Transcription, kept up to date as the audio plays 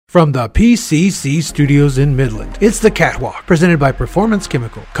From the PCC studios in Midland, it's The Catwalk, presented by Performance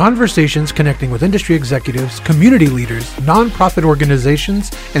Chemical. Conversations connecting with industry executives, community leaders, nonprofit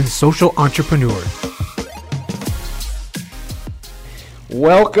organizations, and social entrepreneurs.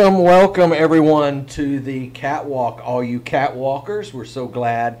 Welcome everyone to The Catwalk. All you catwalkers, we're so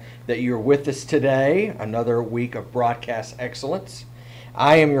glad that you're with us today. Another week of broadcast excellence.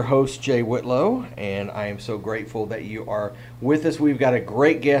 I am your host, Jay Whitlow, and I am so grateful that you are with us. We've got a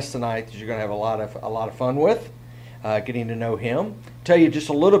great guest tonight that you're going to have a lot of fun with, getting to know him. Tell you just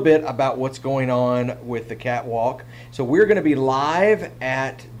a little bit about what's going on with the Catwalk. So we're going to be live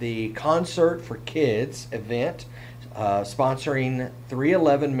at the Concert for Kids event, sponsoring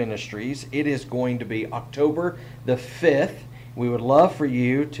 311 Ministries. It is going to be October the 5th. We would love for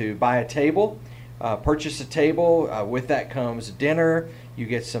you to buy a table. Purchase a table. With that comes dinner. You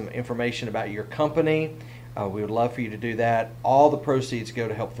get some information about your company. We would love for you to do that. All the proceeds go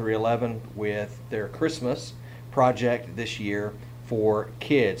to help 311 with their Christmas project this year for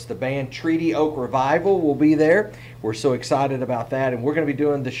kids. The band Treaty Oak Revival will be there. We're so excited about that. And we're going to be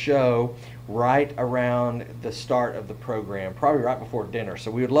doing the show right around the start of the program, probably right before dinner. So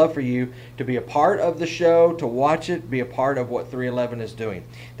we would love for you to be a part of the show, to watch it, be a part of what 311 is doing.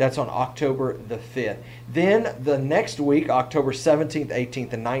 That's on October the 5th. Then the next week, October 17th,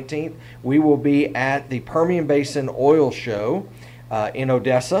 18th, and 19th, we will be at the Permian Basin Oil Show in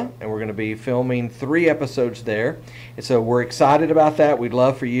Odessa, and we're going to be filming 3 episodes there. And so we're excited about that. We'd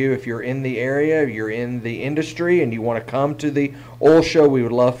love for you, if you're in the area, you're in the industry, and you want to come to the oil show, we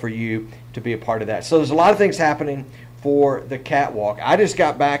would love for you to be a part of that. So there's a lot of things happening for the Catwalk. I just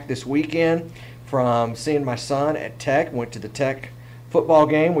got back this weekend from seeing my son at Tech. Went to the Tech football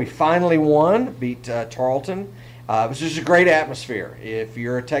game. We finally won, beat Tarleton. It was just a great atmosphere. If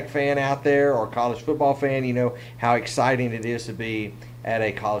you're a Tech fan out there or a college football fan, you know how exciting it is to be at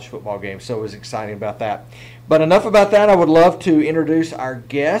a college football game. So it was exciting about that. But enough about that. I would love to introduce our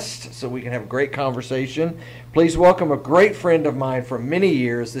guest so we can have a great conversation. Please welcome a great friend of mine for many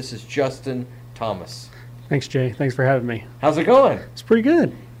years. This is Justin Thomas. Thanks, Jay. Thanks for having me. How's it going? It's pretty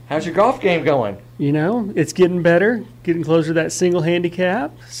good. How's your golf game going? You know, it's getting better, getting closer to that single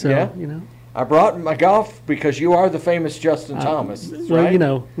handicap. So, yeah. You know. I brought my golf because you are the famous Justin Thomas. Well, right? you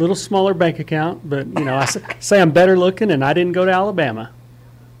know, little smaller bank account, but, you know, I say I'm better looking, and I didn't go to Alabama.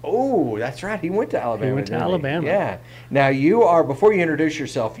 Oh, that's right. He went to Alabama. He went to Alabama. Yeah. Now, you are, before you introduce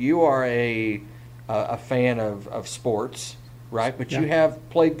yourself, you are a fan of sports, right? But you have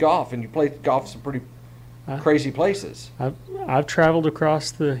played golf, and you played golf some pretty crazy places. I've traveled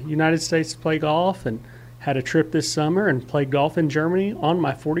across the United States to play golf, and had a trip this summer and played golf in Germany on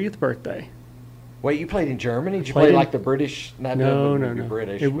my 40th birthday. Wait, you played in Germany? Did you play like the British? No.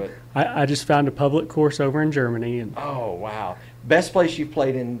 British, but I just found a public course over in Germany. And oh, wow. Best place you've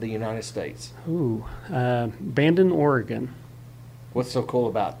played in the United States? Bandon, Oregon. What's so cool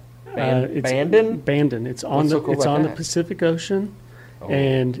about Bandon? Bandon. It's on the Pacific Ocean. Oh.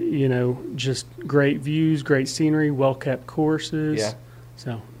 And, you know, just great views, great scenery, well-kept courses. Yeah.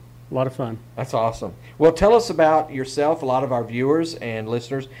 So, a lot of fun. That's awesome. Well, tell us about yourself. A lot of our viewers and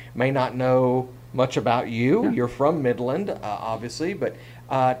listeners may not know much about you. Yeah. You're from Midland, obviously, but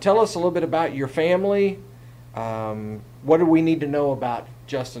tell us a little bit about your family. What do we need to know about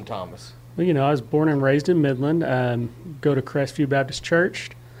Justin Thomas? Well, you know, I was born and raised in Midland. Go to Crestview Baptist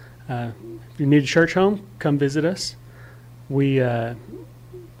Church. If you need a church home, come visit us. I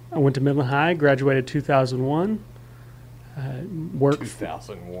went to Midland High, graduated 2001. Worked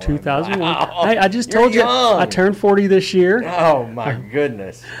 2001. 2001. Wow. I just told you I turned 40 this year. Oh my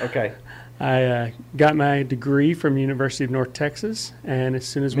goodness. Okay. I got my degree from University of North Texas, and as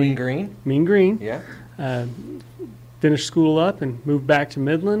soon as Mean Green. Yeah. Finished school up and moved back to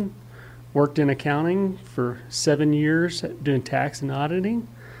Midland. Worked in accounting for 7 years, doing tax and auditing.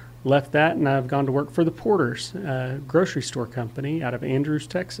 Left that, and I've gone to work for the Porters, grocery store company out of Andrews,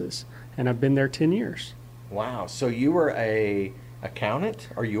 Texas, and I've been there 10 years. Wow. So you were a accountant,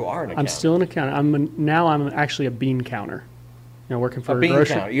 or you are an accountant? I'm still an accountant. I'm actually a bean counter. You know, working for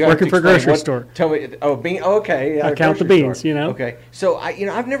a grocery store. Tell me. Oh, bean. Okay. I count the beans. Store. You know. Okay. So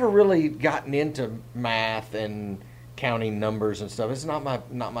I've never really gotten into math and counting numbers and stuff. It's not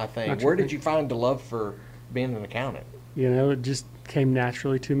my thing. Where did you find the love for being an accountant? You know, it just came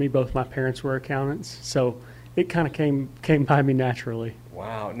naturally to me. Both my parents were accountants, so it kind of came by me naturally.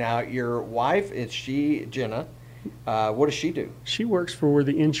 Wow. Now, your wife, Jenna. What does she do? She works for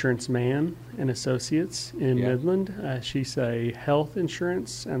the Insurance Man and Associates in Midland. She's a health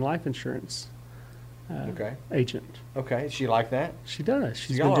insurance and life insurance agent. Okay. She like that? She does.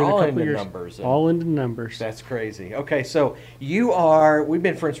 She's Y'all been doing are all a couple into years. numbers, and- All into numbers. That's crazy. Okay, so we've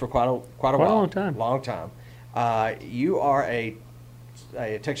been friends for quite a while. long time. Long time. You are a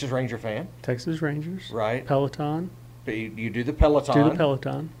Texas Ranger fan, Texas Rangers. right? Peloton. You do the Peloton. Do the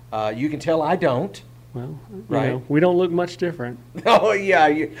Peloton. You can tell I don't. Well, Right. we don't look much different. Oh, yeah.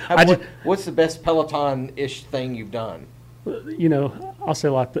 I ju- What's the best Peloton-ish thing you've done? I'll say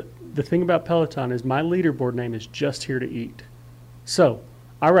a lot. The thing about Peloton is my leaderboard name is Just Here to Eat. So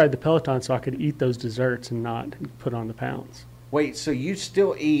I ride the Peloton so I could eat those desserts and not put on the pounds. Wait, so you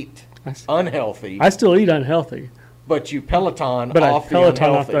still eat I s- unhealthy, I still eat unhealthy, but you Peloton But I off the Peloton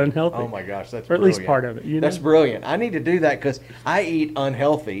unhealthy. off the unhealthy. Oh, my gosh, that's or at brilliant. least part of it. That's brilliant. I need to do that because I eat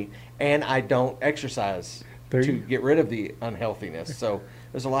unhealthy and I don't exercise There to you- get rid of the unhealthiness. So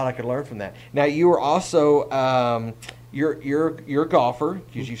there's a lot I could learn from that. Now you are also you're a golfer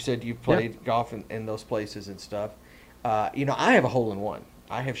because you said you've played golf in those places and stuff. I have a hole in one.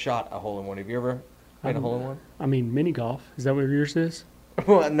 I have shot a hole in one. Have you ever made a hole in one? I mean, mini golf. Is that what yours is?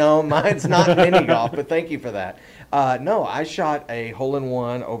 Well, no, mine's not mini golf, but thank you for that. No, I shot a hole in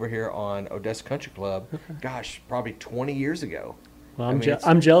one over here on Odessa Country Club. Gosh, probably 20 years ago. Well, I mean, it's-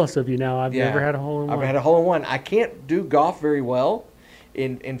 I'm jealous of you now. I've Yeah. never had a hole in one. I've had a hole in one. I can't do golf very well.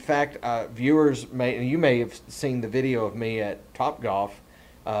 In fact, viewers and you may have seen the video of me at Top Golf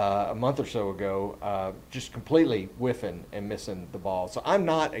a month or so ago, just completely whiffing and missing the ball. So I'm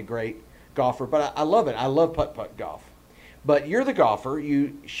not a great golfer, but I love it. I love putt-putt golf. But you're the golfer.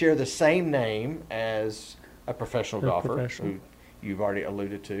 You share the same name as a professional golfer professional. who you've already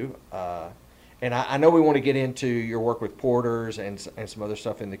alluded to. And I know we want to get into your work with porters and some other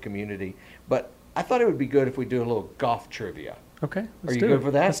stuff in the community, but I thought it would be good if we do a little golf trivia. Okay. Are Let's you do good it.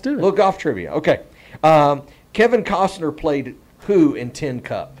 for that? Let's do A it. little golf trivia. Okay. Kevin Costner played who in Tin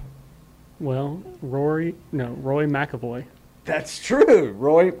Cup? Well, Roy McAvoy. That's true.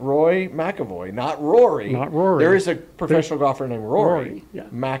 Roy McAvoy, not Rory. Not Rory. There is a professional golfer named Rory. Rory, yeah.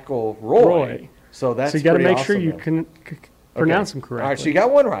 McIlroy. Roy. So that's So you got to pretty make sure awesome you then. can pronounce them All right, so correctly. you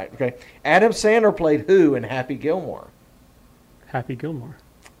got one right. Okay. Adam Sandler played who in Happy Gilmore? Happy Gilmore.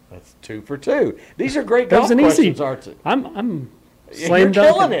 That's 2 for 2. These are great That golf was an easy. questions, aren't they? I'm You're slam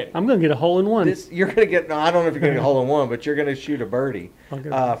killing dunking. it. I'm going to get a hole in one. You're going to get, no, I don't know if you're going to get a hole in one, but you're going to shoot a birdie I'll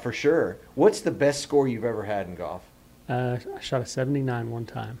get for sure. What's the best score you've ever had in golf? I shot a 79 one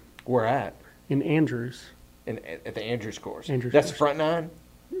time Where at? in Andrews. At the Andrews course. Andrews That's course. front nine?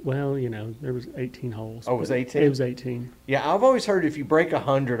 Well, there was 18 holes. Oh, it was but 18? It was 18. Yeah, I've always heard if you break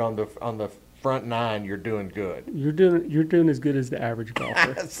 100 on the front nine, you're doing good. You're doing as good as the average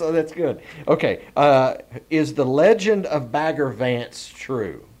golfer. So that's good. Okay. Is the legend of Bagger Vance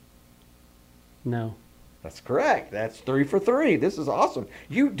true? No. That's correct. That's 3 for 3. This is awesome.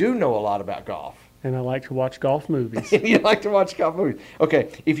 You do know a lot about golf. And I like to watch golf movies. You like to watch golf movies. Okay.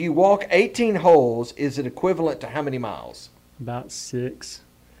 If you walk 18 holes, is it equivalent to how many miles? About 6.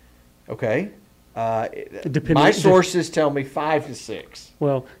 Okay. Depending- My sources tell me 5 to 6.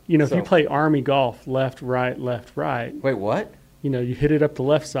 Well, if So- you play Army golf, left, right, Wait, what? you hit it up the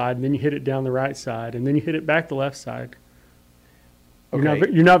left side, and then you hit it down the right side, and then you hit it back the left side.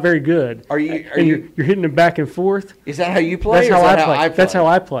 Okay. You're not very good. Are you? You're hitting it back and forth. Is that how you play? That's or how is that I play. That's how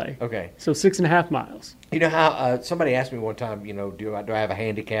I play. Okay. So 6.5 miles. You know how somebody asked me one time, do I have a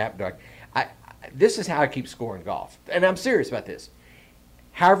handicap? This is how I keep scoring golf, and I'm serious about this.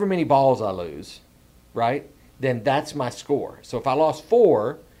 However many balls I lose, right? Then that's my score. So if I lost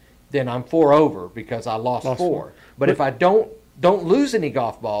 4, then I'm 4 over because I lost 4. four. But if I don't lose any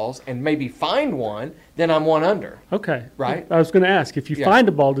golf balls and maybe find one, then I'm 1 under. Okay. Right. I was going to ask, if you Yeah. find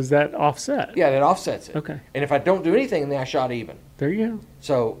a ball, does that offset? Yeah, that offsets it. Okay. And if I don't do anything, then I shot even. There you go.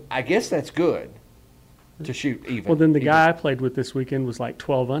 So I guess that's good to shoot even. Well, then the even. guy I played with this weekend was like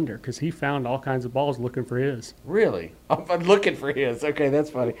 12 under because he found all kinds of balls looking for his. Really? I'm looking for his. Okay, that's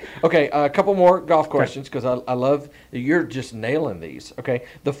funny. Okay, a couple more golf questions because I love you're just nailing these. Okay,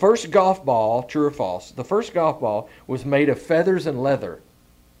 the first golf ball, true or false? The first golf ball was made of feathers and leather.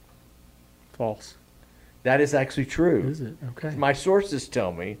 False. That is actually true. Is it? Okay. My sources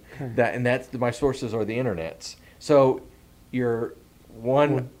tell me Okay. that, and that's my sources are the internets. So you're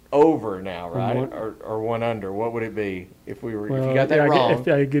 1 over now, right? One- Or 1 under. What would it be if we were? Well, if you got that yeah, wrong, if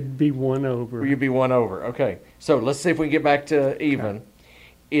I could be 1 over. you'd be 1 over. Okay. So let's see if we can get back to even.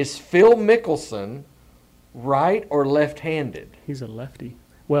 Is Phil Mickelson right or left-handed? He's a lefty.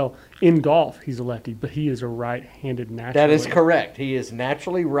 Well, in golf, he's a lefty, but he is a right-handed naturally. That is correct. He is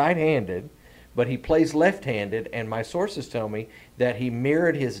naturally right-handed, but he plays left-handed, and my sources tell me that he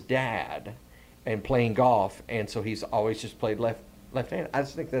mirrored his dad in playing golf, and so he's always just played left-handed. I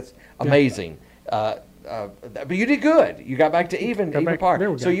just think that's amazing But you did good. You got back to even par. There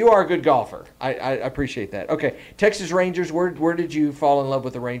we go. So you are a good golfer. I appreciate that. Okay, Texas Rangers. Where did you fall in love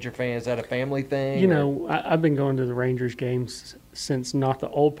with the Ranger fan? Is that a family thing? You know, I've been going to the Rangers games since not the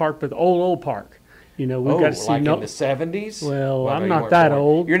old park, but the old park. You know, we got to see like in the 70s. Well, I'm you not weren't that born.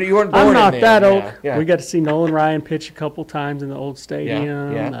 old. You weren't born. I'm not in that then. old. Yeah. We got to see Nolan Ryan pitch a couple times in the old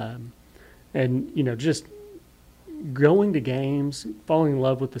stadium. Yeah. And, you know, just going to games, falling in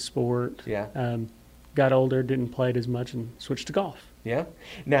love with the sport. Yeah. Got older, didn't play it as much, and switched to golf. Yeah.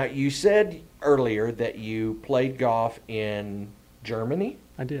 Now, you said earlier that you played golf in Germany.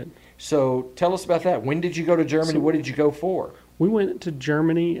 I did. So tell us about that. When did you go to Germany? What did you go for? We went to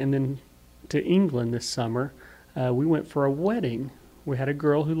Germany and then to England this summer. We went for a wedding. We had a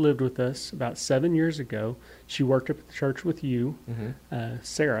girl who lived with us about 7 years ago. She worked up at the church with you,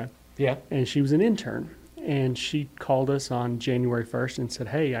 Sarah. Yeah. And she was an intern. And she called us on January 1st and said,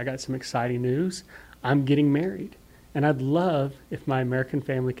 hey, I got some exciting news. I'm getting married. And I'd love if my American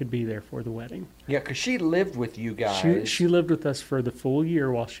family could be there for the wedding. Yeah, because she lived with you guys. She lived with us for the full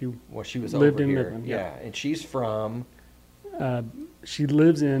year while she was lived over in here. Midland. Yeah, and she's from, She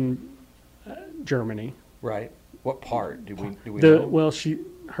lives in Germany. right? What part do we know? Well,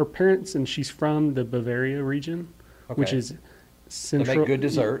 her parents, and she's from the Bavaria region, which Okay. is They central. make good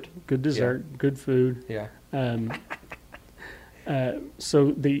dessert. Good dessert, good food. Yeah.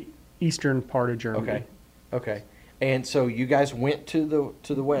 So the eastern part of Germany. Okay. Okay. And so you guys went to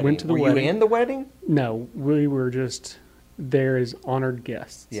the wedding. Went to the Were wedding. you in the wedding? No, we were just there as honored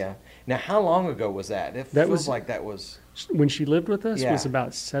guests. Yeah. Now, how long ago was that? It That feels was- like that was When she lived with us Yeah. was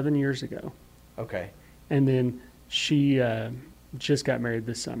about 7 years ago, okay. and then she just got married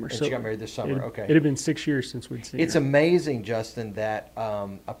this summer. And she got married this summer. Okay. It had been 6 years since we'd seen It's her. amazing, Justin, that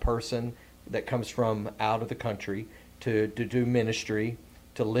a person that comes from out of the country to do ministry,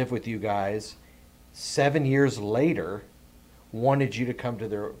 to live with you guys, 7 years later, wanted you to come to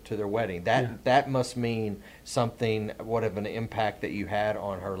their wedding. That must mean something. What of an impact that you had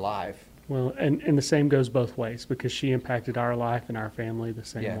on her life. Well, and the same goes both ways, because she impacted our life and our family the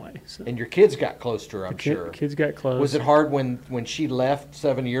same way. So And your kids got close to her, I'm sure. kids got close. Was it hard when she left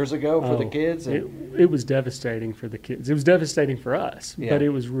 7 years ago for the kids? It was devastating for the kids. It was devastating for us, Yeah. but it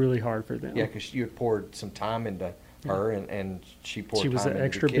was really hard for them. Yeah, because you had poured some time into her, and she poured She was time an into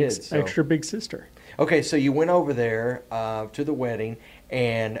extra the kids. so- extra big sister. Okay, so you went over there to the wedding,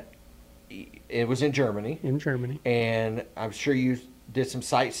 and it was in Germany. In Germany. And I'm sure you did some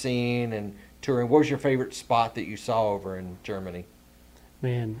sightseeing and touring. What was your favorite spot that you saw over in Germany?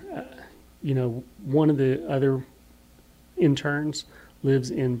 Man, one of the other interns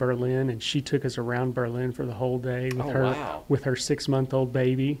lives in Berlin, and she took us around Berlin for the whole day with wow. with her 6-month-old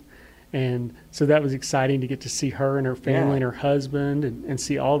baby. And so that was exciting to get to see her and her family and her husband and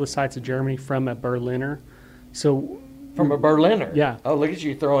see all the sights of Germany from a Berliner. So From a Berliner? Yeah. Oh, look at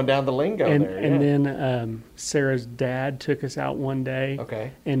you throwing down the lingo there. And then Sarah's dad took us out one day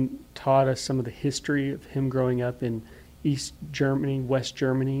Okay. and taught us some of the history of him growing up in East Germany, West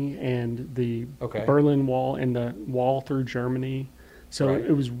Germany, and the Okay. Berlin Wall and the wall through Germany. So Right.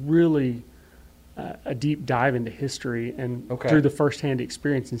 it was really a deep dive into history and Okay. through the firsthand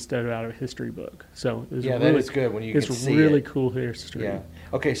experience instead of out of a history book. So it was Yeah, really, that is good when you it's can see really it. cool history. Yeah.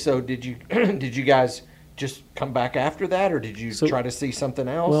 Okay, so did you did you guys just come back after that, or did you So- try to see something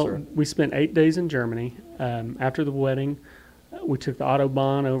else? Well, or? we spent 8 days in Germany. After the wedding, we took the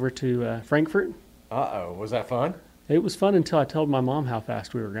Autobahn over to Frankfurt. Uh-oh, was that fun? It was fun until I told my mom how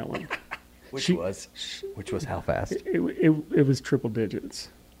fast we were going. Which She- was how fast? It was triple digits.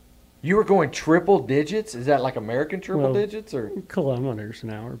 You were going triple digits? Is that like American triple Well, digits, or? Kilometers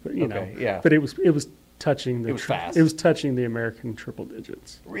an hour, but you know. Okay, yeah. But it was touching the. It was fast. It was touching the American triple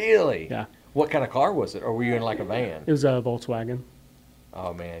digits. Really? Yeah. What kind of car was it, or were you in like a van? It was a Volkswagen.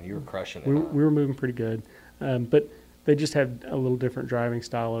 Oh man, you were crushing it. We huh? were moving pretty good, but they just had a little different driving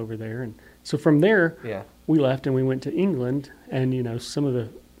style over there, and so from there Yeah. we left and we went to England, and some of the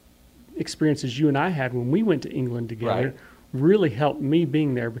experiences you and I had when we went to England together Right. really helped me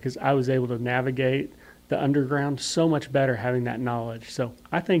being there, because I was able to navigate the underground so much better having that knowledge. So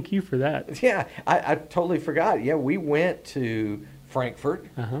I thank you for that. Yeah, I totally forgot. Yeah, we went to Frankfurt,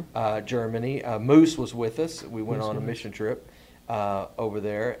 Uh-huh. Germany. Moose was with us. We went Moose on a was. mission trip over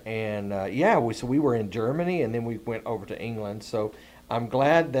there, and so we were in Germany, and then we went over to England. So I'm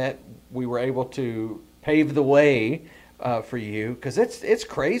glad that we were able to pave the way for you, because it's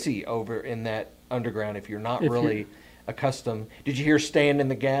crazy over in that underground if you're not If really you're- accustomed. Did you hear "Stand in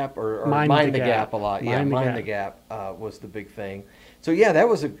the Gap" or Mind the the Gap Gap. a lot? Yeah, Mind the Mind the Gap was the big thing. So yeah, that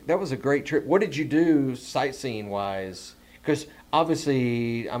was a great trip. What did you do sightseeing wise? Because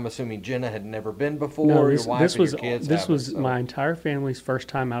obviously, I'm assuming Jenna had never been before. No, your wife this and was your kids. this haven't, was so- my entire family's first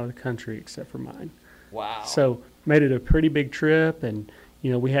time out of the country except for mine. Wow. So made it a pretty big trip, and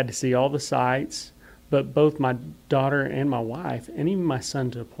we had to see all the sights. But both my daughter and my wife, and even my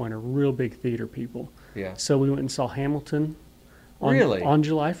son to a point, are real big theater people. Yeah. So we went and saw Hamilton Really? on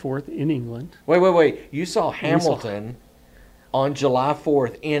July 4th in England. Wait. You saw Hamilton on July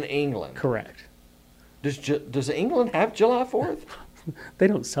 4th in England. Correct. Does England have July 4th? They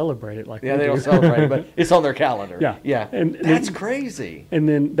don't celebrate it like Yeah, we they do. don't celebrate it, but it's on their calendar. Yeah. Yeah. And That's then- crazy. And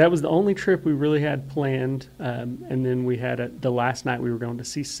then that was the only trip we really had planned. And then we had the last night we were going to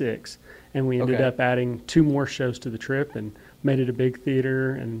see Six, and we ended Okay. up adding 2 more shows to the trip and made it a big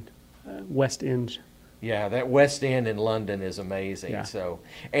theater and West End. Yeah, that West End in London is amazing. Yeah. So,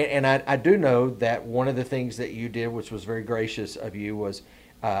 and I do know that one of the things that you did, which was very gracious of you, was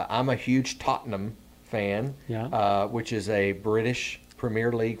I'm a huge Tottenham fan, Yeah. which is a British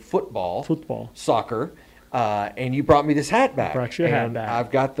Premier League football, soccer, and you brought me this hat back. Brought you a hat And back.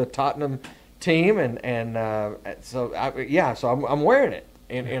 I've got the Tottenham team, and so I'm wearing it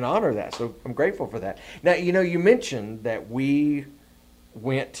in honor of that. So I'm grateful for that. Now, you mentioned that we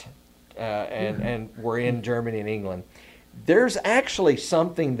went and we're in Germany and England. There's actually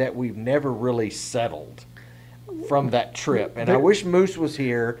something that we've never really settled from that trip, and I wish Moose was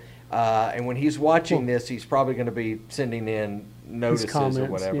here. And when he's watching this, he's probably going to be sending in notices comments, or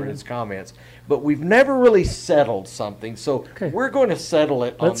whatever, yeah. his comments. But we've never really settled something, so Okay. we're going to settle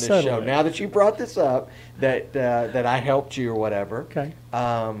it on Let's this settle show. it. Now that you brought this up, that I helped you or whatever. Okay.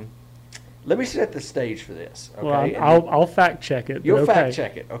 Let me set the stage for this. Okay. Well, And I'll fact check it. but you'll okay. fact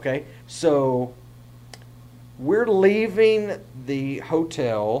check it. Okay. So we're leaving the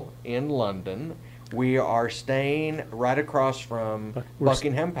hotel in London. We are staying right across from We're s-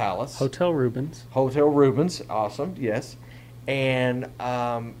 Buckingham Palace. Hotel Rubens. Hotel Rubens, awesome, yes. And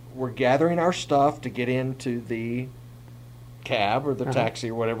we're gathering our stuff to get into the cab or the Uh-huh. taxi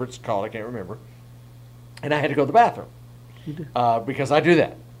or whatever it's called, I can't remember. And I had to go to the bathroom You do. because I do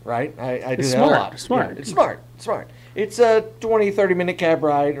that, right? I do It's that smart, a lot. smart. Yeah, it's smart. It's a 20, 30-minute cab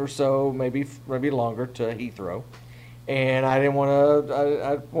ride or so, maybe longer to Heathrow. And I didn't want to,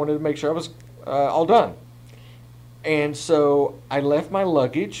 I wanted to make sure I was all done. And so I left my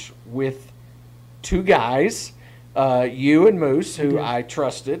luggage with 2 guys, you and Moose, who Yeah. I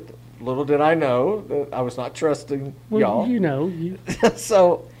trusted. Little did I know that I was not trusting Well, y'all. you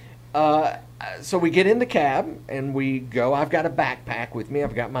So we get in the cab and we go. I've got a backpack with me.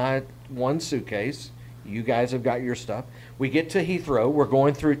 I've got my one suitcase. You guys have got your stuff. We get to Heathrow. We're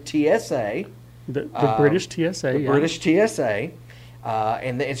going through TSA. the British TSA. The yeah. British TSA,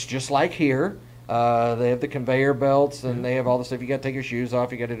 and it's just like here. They have the conveyor belts, and they have all the stuff. You got to take your shoes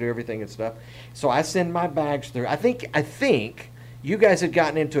off. You got to do everything and stuff. So I send my bags through. I think you guys had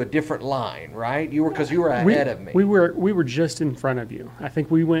gotten into a different line, right? Because you were ahead of me. We were just in front of you. I think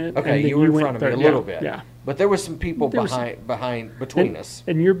we went. Okay, and then you were in went front of me third. a little Yeah, bit. Yeah. But there was some people There was between and, us.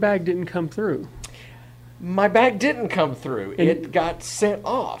 And your bag didn't come through. My bag didn't come through. And- It got sent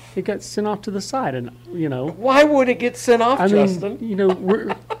off. It got sent off to the side, and Why would it get sent off, I Justin?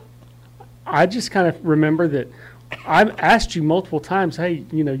 mean, I just kind of remember that I've asked you multiple times, hey,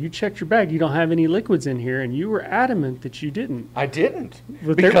 you checked your bag, you don't have any liquids in here, and you were adamant that you didn't. I didn't.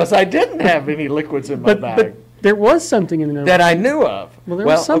 But there- Because I didn't have any liquids in my bag. But there was something in there. that I knew of. Well, there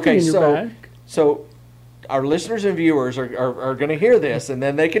was something in your so, bag. So our listeners and viewers are going to hear this, and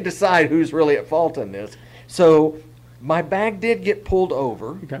then they can decide who's really at fault in this. So my bag did get pulled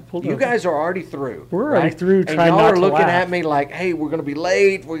over. It got pulled you over. guys are already through. We're already right? through, And trying y'all not are to looking laugh. at me like, hey, we're going to be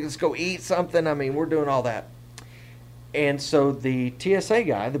late. We're just go eat something. I mean, we're doing all that. And so the TSA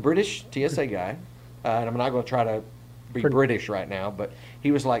guy, the British TSA guy, and I'm not going to try to be Pretty- British right now, but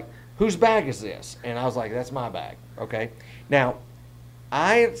he was like, whose bag is this? And I was like, that's my bag. Okay. Now,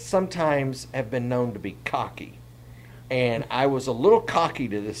 I sometimes have been known to be cocky. And I was a little cocky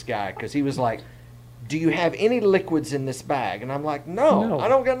to this guy because he was like, do you have any liquids in this bag? And I'm like, no. I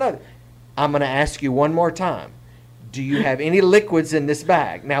don't got nothing. I'm going to ask you one more time. Do you have any liquids in this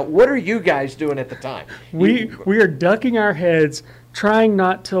bag? Now, what are you guys doing at the time? We are ducking our heads, trying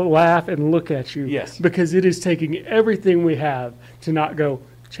not to laugh and look at you. Yes. Because it is taking everything we have to not go,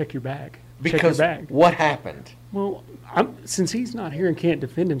 check your bag. Because check your bag. what happened? Well, since he's not here and can't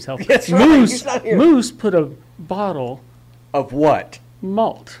defend himself, That's right, he's not here. Moose put a bottle Of what?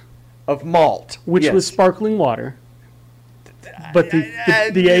 malt, Of malt. which Yes. was sparkling water. But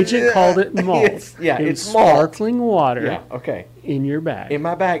the agent called it malt. It's It's malt. sparkling water Yeah, okay. in your bag. In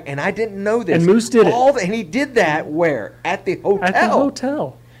my bag. And I didn't know this. And Moose did it. And he did that where? At the hotel. At the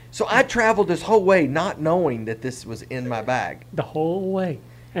hotel. So I traveled this whole way not knowing that this was in my bag. The whole way.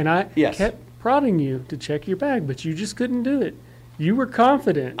 And I Yes. kept prodding you to check your bag, but you just couldn't do it. You were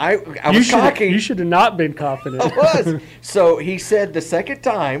confident. I was cocky. You should have not been confident. I was. So he said the second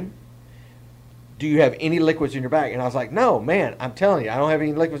time, do you have any liquids in your bag? And I was like, no, man, I'm telling you, I don't have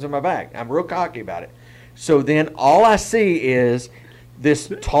any liquids in my bag. I'm real cocky about it. So then all I see is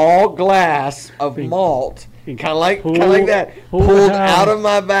this tall glass of malt, kind of like that, pulled out of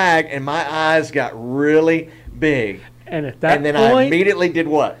my bag, and my eyes got really big. And at that And then point, I immediately did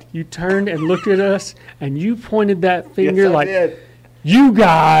what? you turned and looked at us, and you pointed that finger Yes, I like, did. you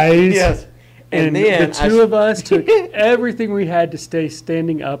guys. Yes. And then the two of us took everything we had to stay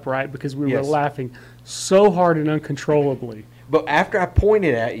standing upright because we were Yes. laughing so hard and uncontrollably. But after I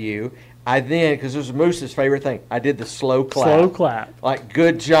pointed at you, I then, because it was Moose's favorite thing, I did the slow clap. Slow clap. Like,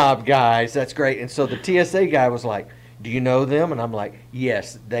 good job, guys. That's great. And so the TSA guy was like, do you know them? And I'm like,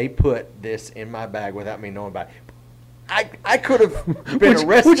 yes, they put this in my bag without me knowing about it. I could have been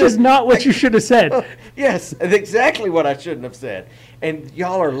arrested. Which is not what you should have said. Yes, that's exactly what I shouldn't have said. And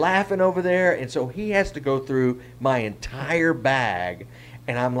y'all are laughing over there, and so he has to go through my entire bag,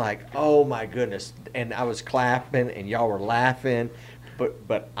 and I'm like, oh my goodness. And I was clapping, and y'all were laughing,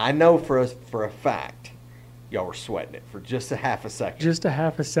 but I know for a fact, y'all were sweating it for just a half a second. Just a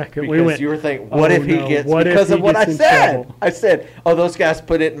half a second. Because We went, you were thinking, what "Oh, if he no, gets, what if because he of what I gets in said. trouble?" I said, oh, those guys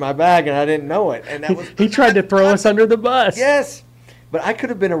put it in my bag, and I didn't know it. And that was He tried to throw us under the bus. Yes, but I could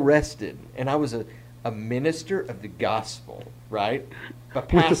have been arrested, and I was a minister of the gospel, right? A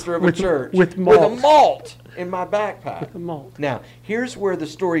pastor of a church with a malt. malt in my backpack. With the malt. Now, here's where the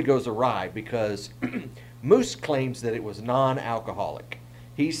story goes awry, because Moose claims that it was non-alcoholic.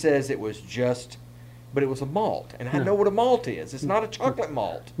 He says it was just, but it was a malt, and I know what a malt is. It's not a chocolate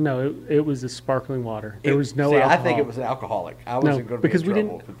malt. No, it was a sparkling water. There was no See, alcohol. I think it was alcoholic. I No, wasn't going to be because in we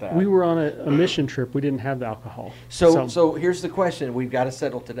trouble didn't. with that. We were on a mission trip. We didn't have the alcohol. So here's the question we've got to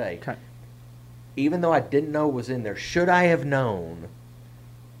settle today. Okay. Even though I didn't know it was in there, should I have known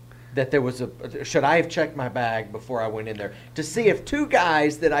that there was should I have checked my bag before I went in there to see if two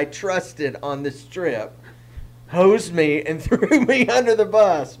guys that I trusted on this trip hosed me and threw me under the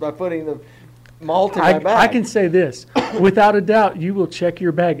bus by putting the malt in my bag? I can say this. Without a doubt, you will check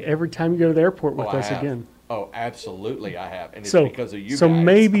your bag every time you go to the airport with I us have. again. Oh, absolutely I have. And it's So, because of you so guys.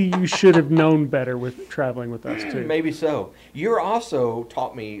 maybe you should have known better with traveling with us too. Maybe so. You're also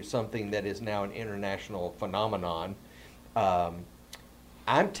taught me something that is now an international phenomenon.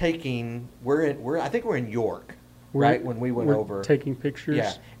 I'm taking. I think we're in York, right? When we went We're over taking pictures.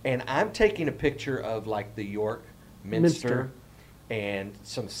 Yeah, and I'm taking a picture of like the York Minster, and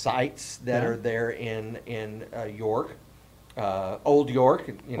some sites that Yeah. are there in York, Old York,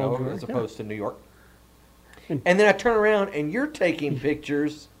 Old York, as opposed to New York. And- And then I turn around and you're taking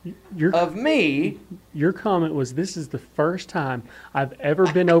pictures Your of me. your comment was, "This is the first time I've ever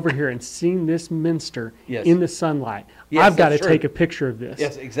been over here and seen this minster Yes. in the sunlight. Yes, I've got to that's take true. a picture of this."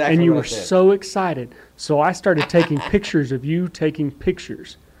 Yes, exactly And you what I were said. so excited, so I started taking pictures of you taking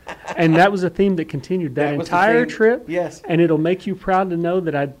pictures, and that was a theme that continued that That was the entire theme. trip. Yes. And it'll make you proud to know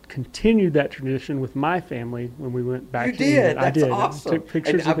that I continued that tradition with my family when we went back You to did. England. I That's did. awesome. Took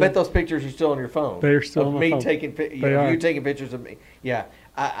pictures And I of bet them. those pictures are still on your phone. They're still of on my me phone. taking They are. you taking pictures of me. Yeah,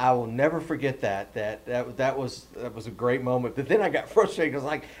 I will never forget that. That was a great moment. But then I got frustrated because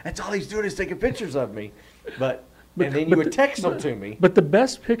like that's all he's doing is taking pictures of me. But and then you would text them to me. But the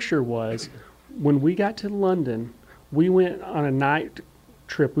best picture was when we got to London, we went on a night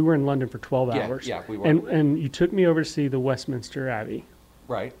trip. We were in London for 12 Yeah, hours. yeah, we were. And you took me over to see the Westminster Abbey.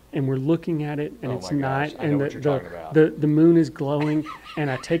 Right. And we're looking at it, and Oh it's my gosh, night, I know and what you're talking about. the moon is glowing, and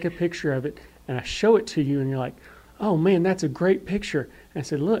I take a picture of it, and I show it to you, and you're like, "Oh man, that's a great picture." And I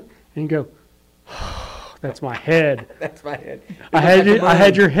said, "Look," and you go, oh, "That's my head." That's my head. It I was had like a I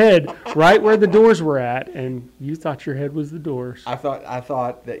had moon. your head right where the doors were at, and you thought your head was the doors. I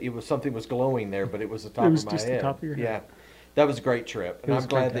thought that it was something was glowing there, but it was the top It was of my just the head. top of your head. Yeah. That was a great trip. And It I'm was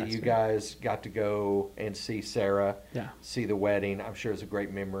glad that you fantastic. guys got to go and see Sarah, Yeah. see the wedding. I'm sure it's a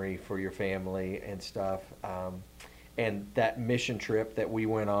great memory for your family and stuff. And that mission trip that we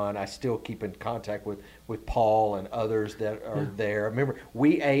went on, I still keep in contact with Paul and others that are Yeah. there. I remember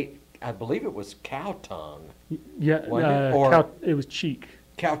we ate, I believe it was cow tongue, Yeah, Wasn't it? Or- it was cheek,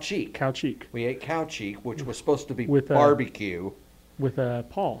 cow cheek. cow cheek We ate cow cheek, which was supposed to be With, barbecue with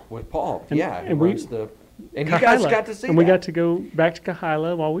Paul. with Paul. and- yeah, and we- runs the. And you guys Kahila. got to see and that. we got to go back to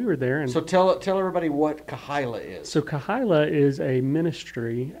Kahila while we were there. And So tell everybody what Kahila is. so Kahila is a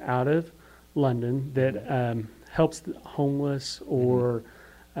ministry out of London that helps the homeless or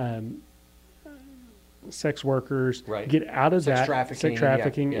sex workers, Right. get out of Sex that trafficking, sex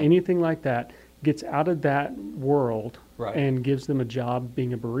trafficking, yeah. anything like that, gets out of that world Right. and gives them a job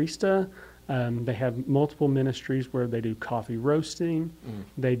being a barista. They have multiple ministries where they do coffee roasting,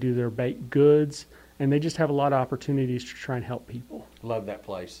 they do their baked goods, and they just have a lot of opportunities to try and help people. Love that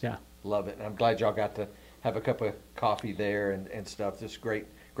place. Yeah. Love it. And I'm glad y'all got to have a cup of coffee there and stuff. Just great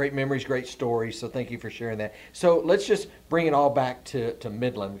memories, great stories. So thank you for sharing that. So let's just bring it all back to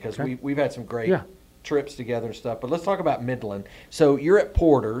Midland, because Okay. we've had some great Yeah. trips together and stuff. But let's talk about Midland. So you're at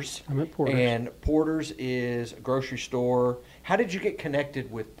Porter's. I'm at Porter's. And Porter's is a grocery store. How did you get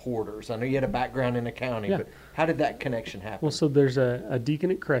connected with Porter's? I know you had a background in accounting, Yeah. but how did that connection happen? Well, so there's a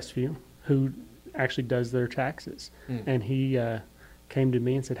deacon at Crestview who actually does their taxes, and he came to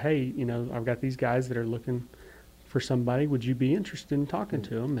me and said, "Hey, I've got these guys that are looking for somebody. Would you be interested in talking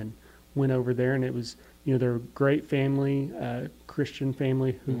to them?" And went over there, and it was, they're a great family, Christian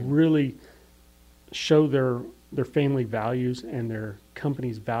family who really show their family values and their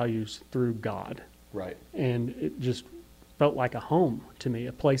company's values through God. Right. And it just felt like a home to me,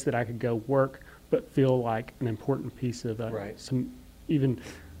 a place that I could go work, but feel like an important piece of Right.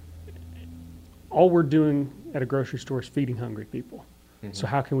 all we're doing at a grocery store is feeding hungry people. So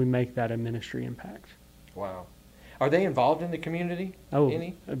how can we make that a ministry impact? Wow. Are they involved in the community? Oh,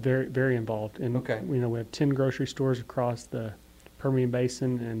 Any? very, very involved. And, Okay. we have 10 grocery stores across the Permian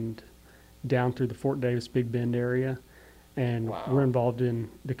Basin and down through the Fort Davis Big Bend area. And Wow. we're involved in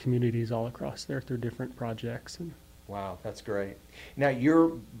the communities all across there through different projects. And Wow, that's great. Now,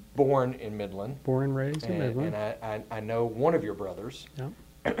 you're born in Midland. born and raised in Midland. And I know one of your brothers.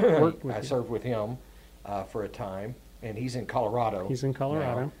 Yep. Worked with I you. served with him for a time, and he's in Colorado. He's in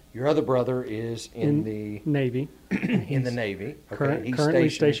Colorado. now. Your other brother is in the Navy. in the Navy. Okay, he's Currently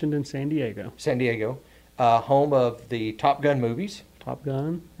stationed stationed in San Diego. San Diego, home of the Top Gun movies. Top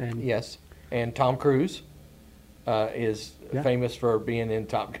Gun. And Yes, and Tom Cruise is Yeah. famous for being in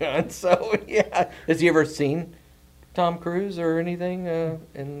Top Gun. So yeah, has he ever seen Tom Cruise or anything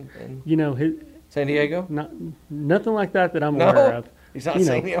in his, San Diego? nothing like that I'm aware of. He's not You know.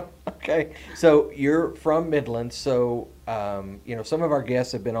 saying him. Okay, so you're from Midland. So some of our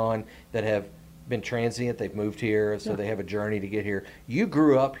guests have been on that have been transient. They've moved here, so Yeah. they have a journey to get here. You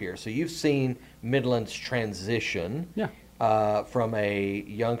grew up here, so you've seen Midland's transition. Yeah. From a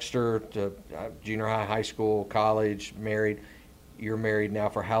youngster to junior high, high school, college, married. You're married now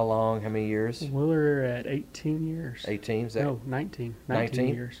for how long? How many years? We're at 18 years. 18? Is that No, 19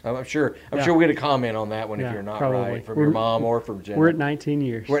 years. I'm sure Yeah. we'll get a comment on that one if Yeah, you're not probably. right, from your mom or from Jenna. We're at 19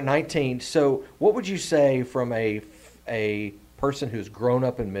 years. We're at 19. So what would you say from a person who's grown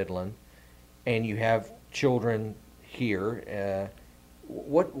up in Midland and you have children here?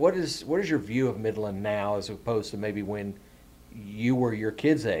 What is your view of Midland now as opposed to maybe when you were your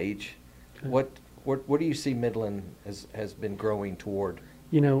kid's age? Okay. What do you see Midland has been growing toward?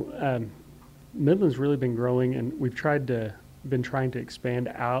 Midland's really been growing, and we've been trying to expand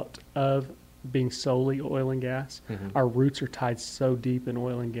out of being solely oil and gas. Mhm. Our roots are tied so deep in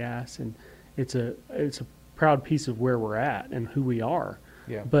oil and gas, and it's a proud piece of where we're at and who we are.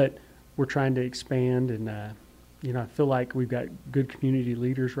 Yeah. But we're trying to expand, and I feel like we've got good community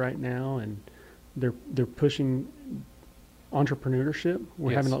leaders right now, and they're pushing entrepreneurship.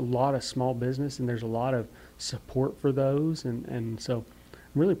 We're Yes. having a lot of small business, and there's a lot of support for those, and so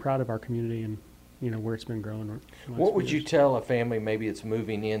I'm really proud of our community and where it's been growing. What would you tell a family maybe it's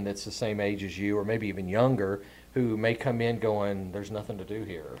moving in that's the same age as you or maybe even younger who may come in going, there's nothing to do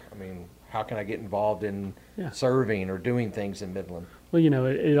here? I mean, how can I get involved in Yeah. serving or doing things in Midland? Well,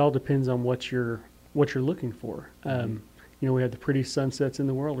 it all depends on what you're looking for. We have the prettiest sunsets in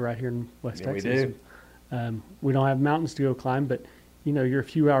the world right here in West Yeah, we Texas. do. We don't have mountains to go climb, but you're a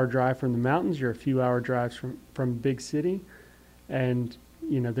few hour drive from the mountains. You're a few hour drives from big city, and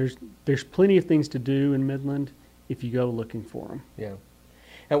there's plenty of things to do in Midland if you go looking for them. Yeah.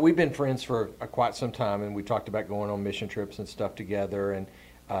 And we've been friends for quite some time, and we talked about going on mission trips and stuff together.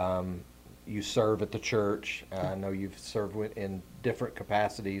 And you serve at the church. I know you've served in different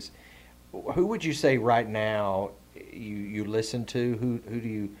capacities. Who would you say right now you listen to? Who do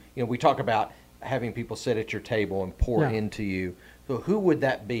you? We talk about having people sit at your table and pour Yeah. into you. So who would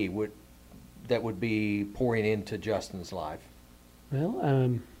that be? That would be pouring into Justin's life?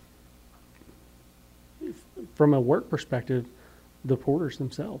 Well, from a work perspective, the porters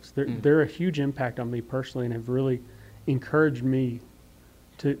themselves, they're a huge impact on me personally, and have really encouraged me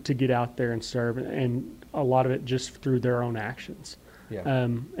to get out there and serve, and a lot of it just through their own actions. Yeah.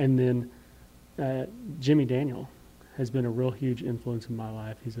 And then Jimmy Daniel has been a real huge influence in my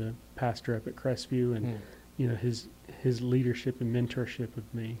life. He's a pastor up at Crestview, and his leadership and mentorship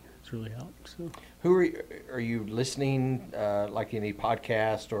of me has it's really helped. So. Who are you listening, like any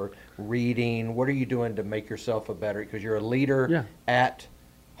podcast or reading? What are you doing to make yourself a better, because you're a leader at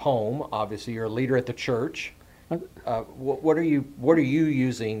home, obviously you're a leader at the church. What are you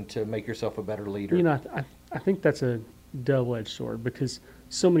using to make yourself a better leader? You know, I think that's a double-edged sword, because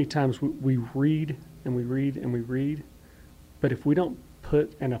so many times we read and we read and we read, but if we don't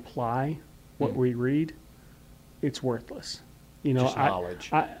put and apply what we read, it's worthless. You know, just knowledge.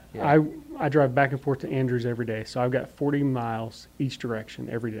 I drive back and forth to Andrews every day, so I've got 40 miles each direction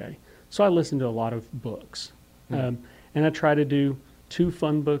every day. So I listen to a lot of books, and I try to do 2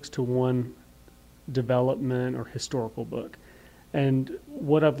 fun books to 1 development or historical book. And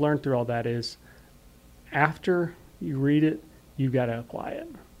what I've learned through all that is, after you read it, you've got to apply it.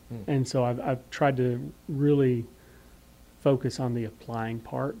 And so I've tried to really focus on the applying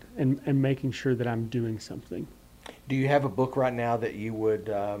part and making sure that I'm doing something. Do you have a book right now that you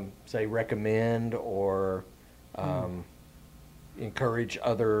would say recommend or encourage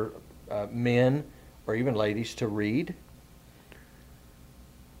other men or even ladies to read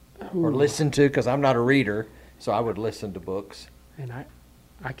or listen to? Because I'm not a reader, so I would listen to books. And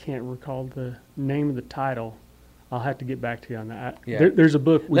I can't recall the name of the title. I'll have to get back to you on that. Yeah. There's a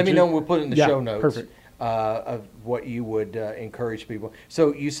book. Let me know, and we'll put it in the show notes. Perfect. Of what you would encourage people.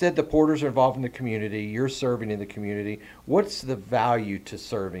 So you said the Porters are involved in the community. You're serving in the community. What's the value to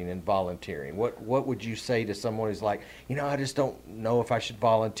serving and volunteering? What would you say to someone who's like, I just don't know if I should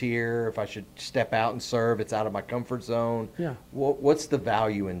volunteer, if I should step out and serve. It's out of my comfort zone. Yeah. What's the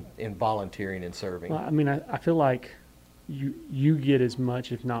value in volunteering and serving? Well, I mean, I feel like you get as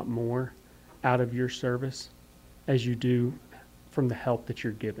much, if not more, out of your service as you do from the help that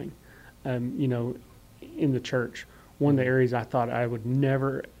you're giving. In the church, one of the areas I thought I would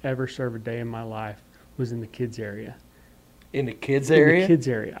never, ever serve a day in my life was in the kids area. In the kids area? In the kids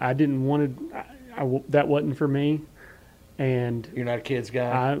area. I didn't want to, that wasn't for me. And you're not a kids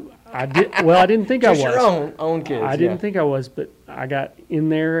guy? I didn't think I was. Just your own kids. I didn't think I was, but I got in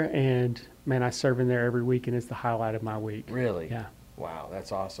there, and man, I serve in there every week, and it's the highlight of my week. Really? Yeah. Wow,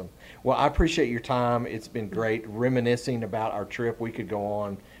 that's awesome. Well, I appreciate your time. It's been great reminiscing about our trip. We could go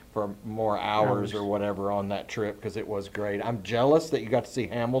on for more hours or whatever on that trip, because it was great. I'm jealous that you got to see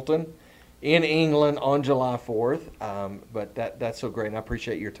Hamilton in England on July 4th, but that's so great, and I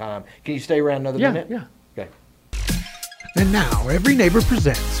appreciate your time. Can you stay around another minute? Yeah. Okay. And now, Every Neighbor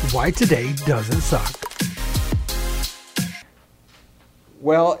presents Why Today Doesn't Suck.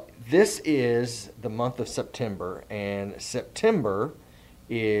 Well, this is the month of September, and September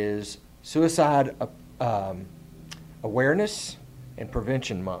is Suicide Awareness and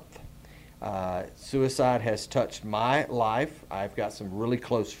Prevention Month. Suicide has touched my life. I've got some really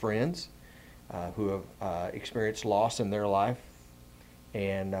close friends who have experienced loss in their life,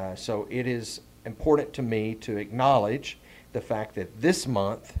 and so it is important to me to acknowledge the fact that this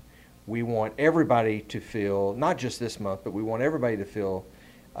month we want everybody to feel, not just this month, but we want everybody to feel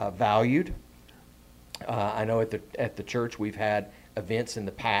valued. I know at the church we've had events in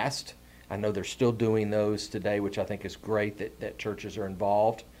the past. I know they're still doing those today, which I think is great that churches are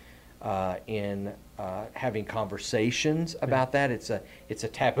involved in having conversations about that. It's a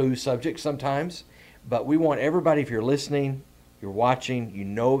taboo subject sometimes, but we want everybody, if you're listening, you're watching, you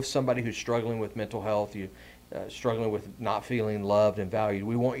know of somebody who's struggling with mental health, struggling with not feeling loved and valued,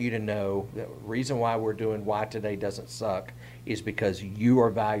 we want you to know the reason why we're doing Why Today Doesn't Suck is because you are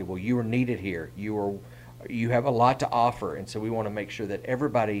valuable. You are needed here. You have a lot to offer, and so we want to make sure that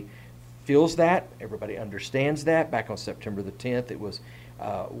everybody feels that, everybody understands that. Back on September the 10th, it was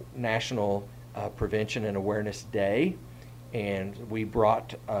National Prevention and Awareness Day, and we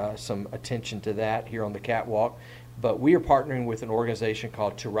brought some attention to that here on the Catwalk. But we are partnering with an organization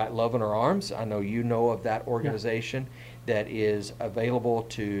called To Write Love in Our Arms. I know you know of that organization that is available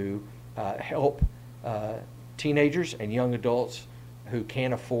to help teenagers and young adults who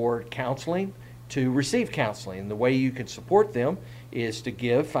can't afford counseling to receive counseling. And the way you can support them is to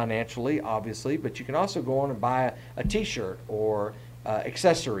give financially, obviously, but you can also go on and buy a t-shirt or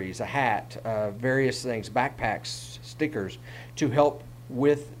accessories, a hat, various things, backpacks, stickers, to help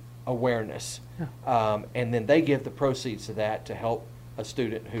with awareness. And then they give the proceeds to that to help a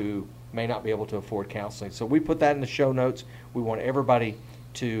student who may not be able to afford counseling. So we put that in the show notes. We want everybody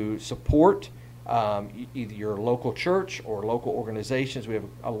to support either your local church or local organizations. We have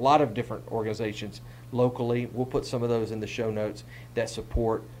a lot of different organizations locally. We'll put some of those in the show notes that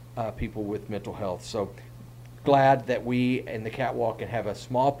support people with mental health. So glad that we in the Catwalk can have a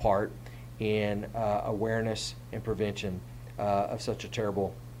small part in awareness and prevention of such a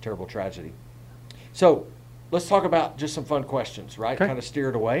terrible, terrible tragedy. So let's talk about just some fun questions, right? Okay. Kind of steer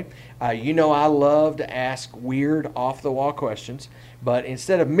it away. You know I love to ask weird, off-the-wall questions, but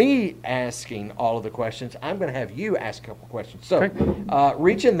instead of me asking all of the questions, I'm going to have you ask a couple questions. So Okay.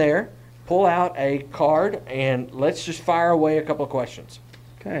 reach in there, pull out a card, and let's just fire away a couple of questions.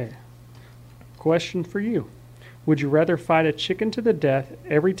 Okay. Question for you. Would you rather fight a chicken to the death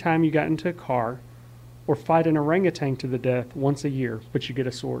every time you got into a car, or fight an orangutan to the death once a year, but you get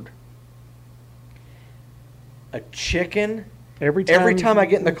a sword? A chicken? Every Every time time I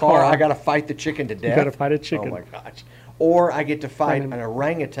get in the car, I got to fight the chicken to death? got to fight a chicken. Oh, my gosh. Or I get to fight Fight an an-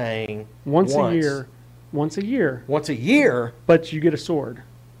 orangutan once a year. Once a year, Once a year? but you get a sword.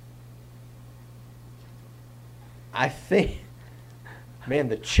 I think, man,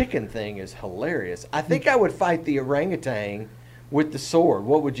 the chicken thing is hilarious. I think I would fight the orangutan with the sword.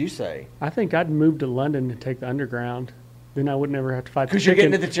 What would you say? I think I'd move to London to take the underground. Then I would never have to fight the Because you're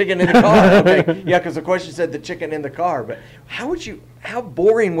chicken. getting to the chicken in the car. Okay. Yeah, because the question said the chicken in the car. But how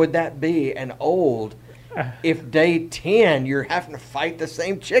boring would that be and old if day 10 you're having to fight the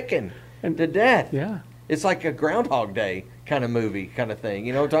same chicken to death? Yeah. It's like a Groundhog Day kind of movie, kind of thing.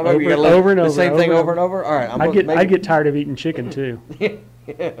 You know what I'm talking about? Over- You gotta live over and the over, same thing over over and over. All right, I get tired of eating chicken too.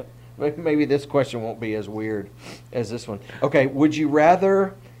 Yeah, maybe this question won't be as weird as this one. Okay, would you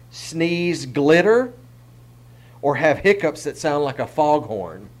rather sneeze glitter or have hiccups that sound like a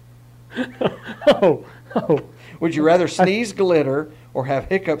foghorn? Oh. Would you rather sneeze glitter or have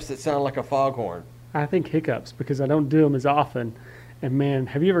hiccups that sound like a foghorn? I think hiccups because I don't do them as often. And man,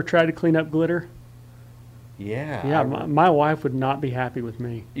 have you ever tried to clean up glitter? Yeah. Yeah, my wife would not be happy with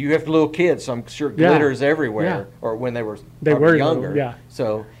me. You have little kids, so I'm sure Yeah. glitter is everywhere. Yeah. Or when they were They probably were younger. little, yeah.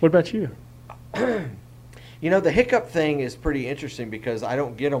 So, What about you? you know, the hiccup thing is pretty interesting because I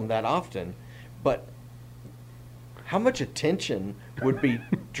don't get them that often. But how much attention would be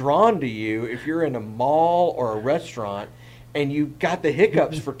drawn to you if you're in a mall or a restaurant and you got the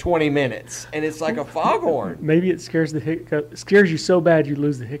hiccups for 20 minutes and it's like a foghorn? Maybe it scares you so bad you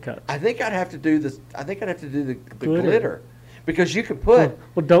lose the hiccups. I think I'd have to do this. I think I'd have to do the Glitter. glitter because you could put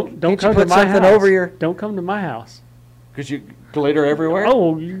Well, don't Can't you come to put my something house. over your- Don't come to my house. because you glitter everywhere.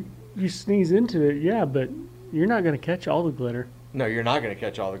 Oh, you sneeze into it, yeah, but you're not going to catch all the glitter. No, you're not going to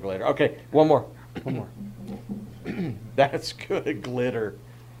catch all the glitter. Okay, one more. One more. That's good glitter.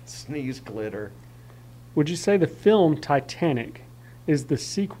 Sneeze glitter. Would you say the film Titanic is the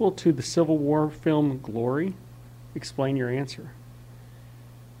sequel to the Civil War film Glory? Explain your answer.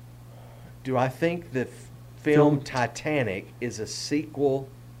 Do I think the film Film. Titanic is a sequel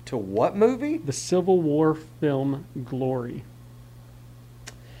to what movie? The Civil War film Glory.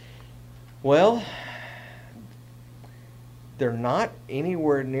 Well, they're not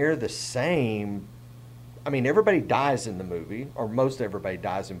anywhere near the same. I mean, everybody dies in the movie, or most everybody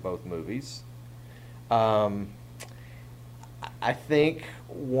dies in both movies. I think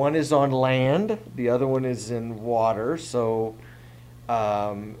one is on land, the other one is in water. So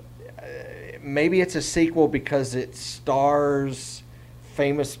maybe it's a sequel because it stars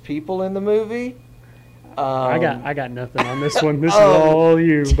famous people in the movie. I got nothing on this one. This is all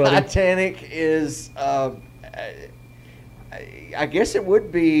you, buddy. Titanic is, I guess it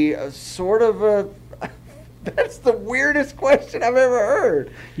would be a sort of a. That's the weirdest question I've ever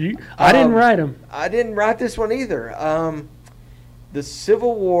heard. I didn't write them. I didn't write this one either. The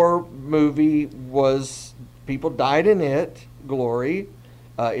Civil War movie was, people died in it, Glory.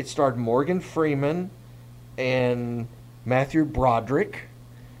 It starred Morgan Freeman and Matthew Broderick.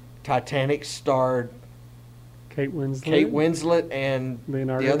 Titanic starred Kate Winslet. Kate Winslet and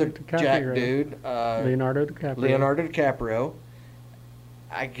Leonardo the other DiCaprio. Jack dude, Leonardo DiCaprio. Leonardo DiCaprio.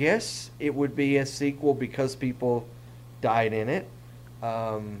 I guess it would be a sequel because people died in it.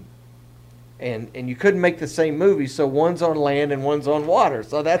 And you couldn't make the same movie, so one's on land and one's on water.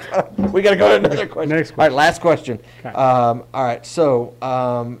 So that's we got to go to another question. Next All right, last question. Okay. All right,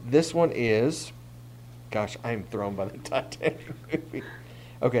 so this one is, gosh, I'm thrown by the Titanic movie.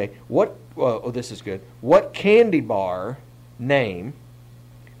 Okay, this is good. What candy bar name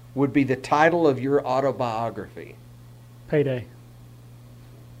would be the title of your autobiography? Payday.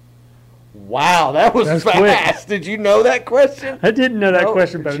 Wow, that was That's fast. Did you know that question? I didn't know that No,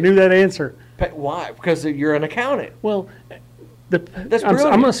 question, but I knew that answer. Why? Because you're an accountant. Well, That's I'm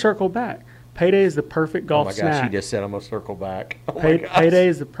brilliant. going to circle back. Payday is the perfect golf Oh my snack. gosh, he just said I'm going to circle back. Oh my gosh. Payday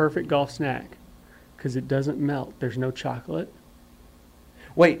is the perfect golf snack because it doesn't melt. There's no chocolate.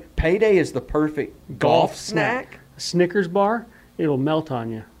 Wait, Payday is the perfect golf snack? A Snickers bar, it'll melt on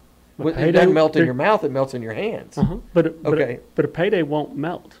you. But Well, it Payday- doesn't melt in there- your mouth, it melts in your hands. Uh-huh. Okay. But a Payday won't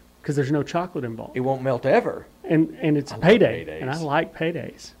melt because there's no chocolate involved. It won't melt ever. And it's I love Payday, and I Paydays. like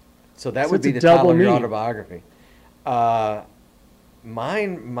Paydays. So that So would it's be a the title double of your me. autobiography.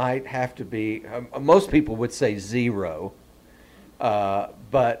 Mine might have to be, most people would say zero,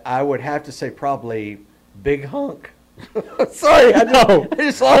 but I would have to say probably Big Hunk. Sorry, I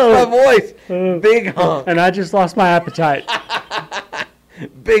just lost my voice. Big Hunk. And I just lost my appetite.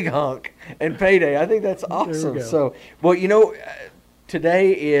 Big Hunk and Payday. I think that's awesome. go. So, well,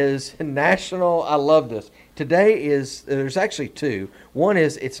 today is National, I love this. Today is, there's actually two. One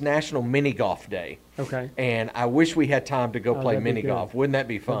is it's National Mini Golf Day. Okay. And I wish we had time to go play that'd be mini good. golf. Wouldn't that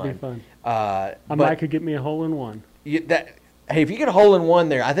be fun? That'd be fun. But Mike could get me a hole in one. hey, if you get a hole in one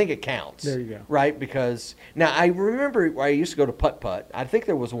there, I think it counts. There you go. Right? Because now I remember where I used to go to putt-putt. I think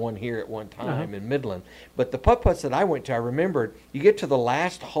there was one here at one time in Midland. But the putt-putts that I went to, I remembered you get to the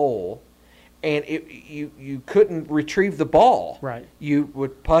last hole and you couldn't retrieve the ball. Right. You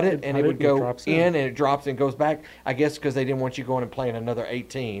would putt it and it would go drops in in. and it drops and goes back, I guess because they didn't want you going and playing another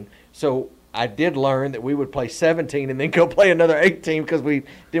 18. So I did learn that we would play 17 and then go play another 18 because we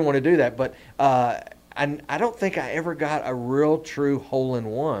didn't want to do that. But I don't think I ever got a real true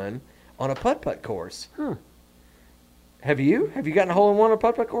hole-in-one on a putt-putt course. Huh. Have you? Have you gotten a hole-in-one on a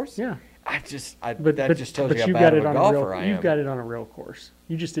putt-putt course? Yeah. That just tells you how you bad got of it a on golfer real, I am. You've got it on a real course.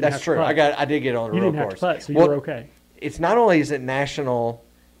 You just didn't That's have true. to putt. I did get it on a You real didn't course. have to putt, so you Well, were okay. It's not only is it National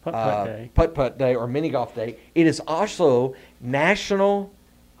Putt-putt day. Putt-putt Day or Mini Golf Day, it is also National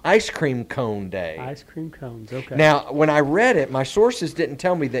Ice Cream Cone Day. Ice cream cones, okay. Now, when I read it, my sources didn't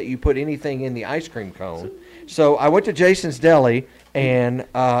tell me that you put anything in the ice cream cone. So I went to Jason's Deli, and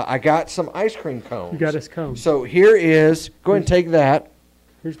I got some ice cream cones. You got us cones. So here is, go ahead and take that.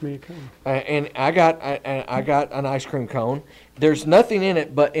 Here's me a cone. And I got an ice cream cone. There's nothing in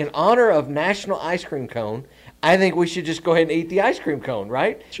it, but in honor of National Ice Cream Cone, I think we should just go ahead and eat the ice cream cone,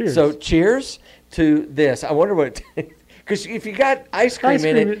 right? Cheers. So cheers to this. I wonder what, because if you got ice cream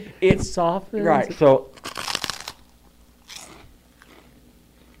in it, it's soft. right. So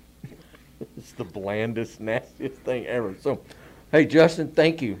it's the blandest, nastiest thing ever. So, hey, Justin,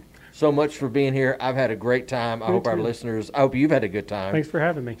 thank you so much for being here. I've had a great time. I hope our listeners, I hope you've had a good time. Thanks for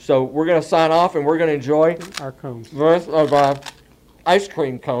having me. So we're going to sign off, and we're going to enjoy Our cones. the rest of ice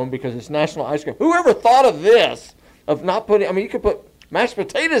cream cone because it's National Ice Cream. Whoever thought of this, of not putting, I mean, you could put mashed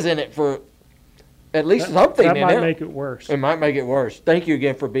potatoes in it for at least something That in might it. make it worse. It might make it worse. Thank you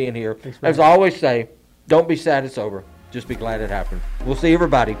again for being here. Thanks for As I always say, don't be sad it's over. Just be glad it happened. We'll see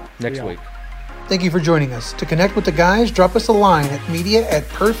everybody next Yeah. week. Thank you for joining us. To connect with the guys, drop us a line at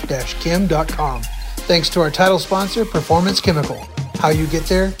media@perf-kim.com. Thanks to our title sponsor, Performance Chemical. How you get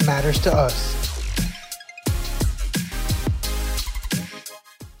there matters to us.